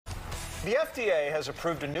The FDA has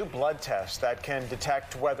approved a new blood test that can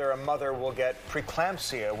detect whether a mother will get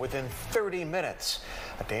preeclampsia within 30 minutes,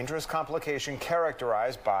 a dangerous complication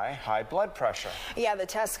characterized by high blood pressure. Yeah, the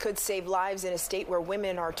test could save lives in a state where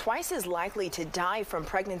women are twice as likely to die from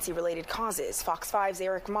pregnancy-related causes. Fox 5's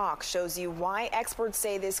Eric Mock shows you why experts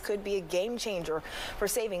say this could be a game changer for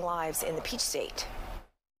saving lives in the Peach State.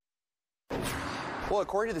 Well,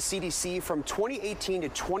 according to the CDC, from 2018 to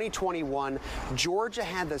 2021, Georgia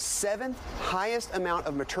had the 7th highest amount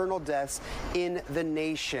of maternal deaths in the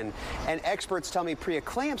nation. And experts tell me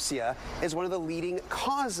preeclampsia is one of the leading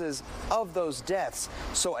causes of those deaths.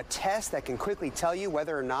 So a test that can quickly tell you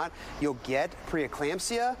whether or not you'll get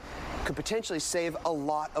preeclampsia could potentially save a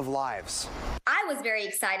lot of lives. I was very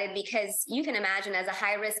excited because you can imagine, as a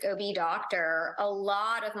high-risk OB doctor, a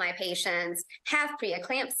lot of my patients have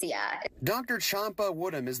preeclampsia. Dr. Champa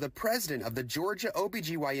Woodham is the president of the Georgia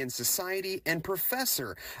OBGYN Society and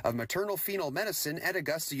professor of maternal fetal medicine at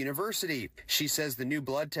Augusta University. She says the new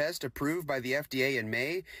blood test approved by the FDA in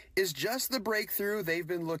May is just the breakthrough they've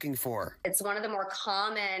been looking for. It's one of the more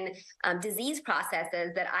common disease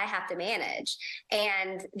processes that I have to manage.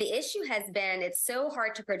 And the issue has been it's so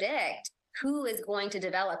hard to predict who is going to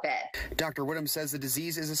develop it. Dr. Woodham says the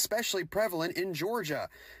disease is especially prevalent in Georgia.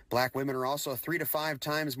 Black women are also 3 to 5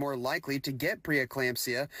 times more likely to get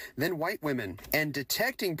preeclampsia than white women. And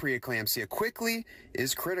detecting preeclampsia quickly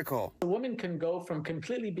is critical. A woman can go from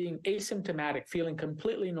completely being asymptomatic, feeling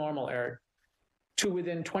completely normal, Eric, to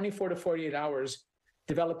within 24 to 48 hours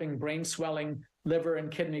developing brain swelling, liver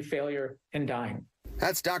and kidney failure, and dying.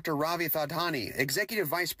 That's Dr. Ravi Thadhani, Executive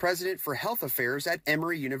Vice President for Health Affairs at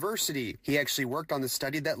Emory University. He actually worked on the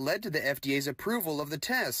study that led to the FDA's approval of the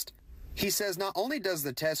test. He says not only does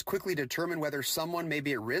the test quickly determine whether someone may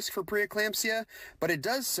be at risk for preeclampsia, but it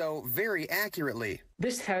does so very accurately.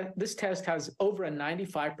 This test has over a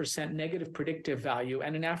 95% negative predictive value,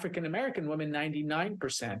 and in African-American women,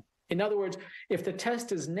 99%. In other words, if the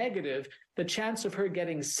test is negative, the chance of her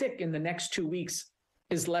getting sick in the next 2 weeks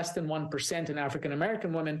is less than 1% in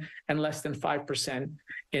African-American women and less than 5%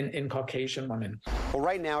 in Caucasian women. Well,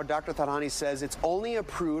 right now, Dr. Thadhani says it's only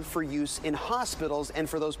approved for use in hospitals and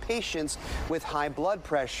for those patients with high blood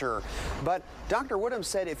pressure. But Dr. Woodham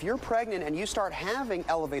said if you're pregnant and you start having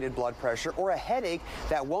elevated blood pressure or a headache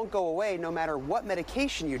that won't go away no matter what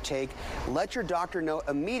medication you take, let your doctor know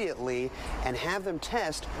immediately and have them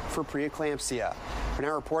test for preeclampsia. For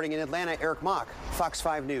now, reporting in Atlanta, Eric Mock, Fox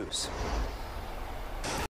 5 News.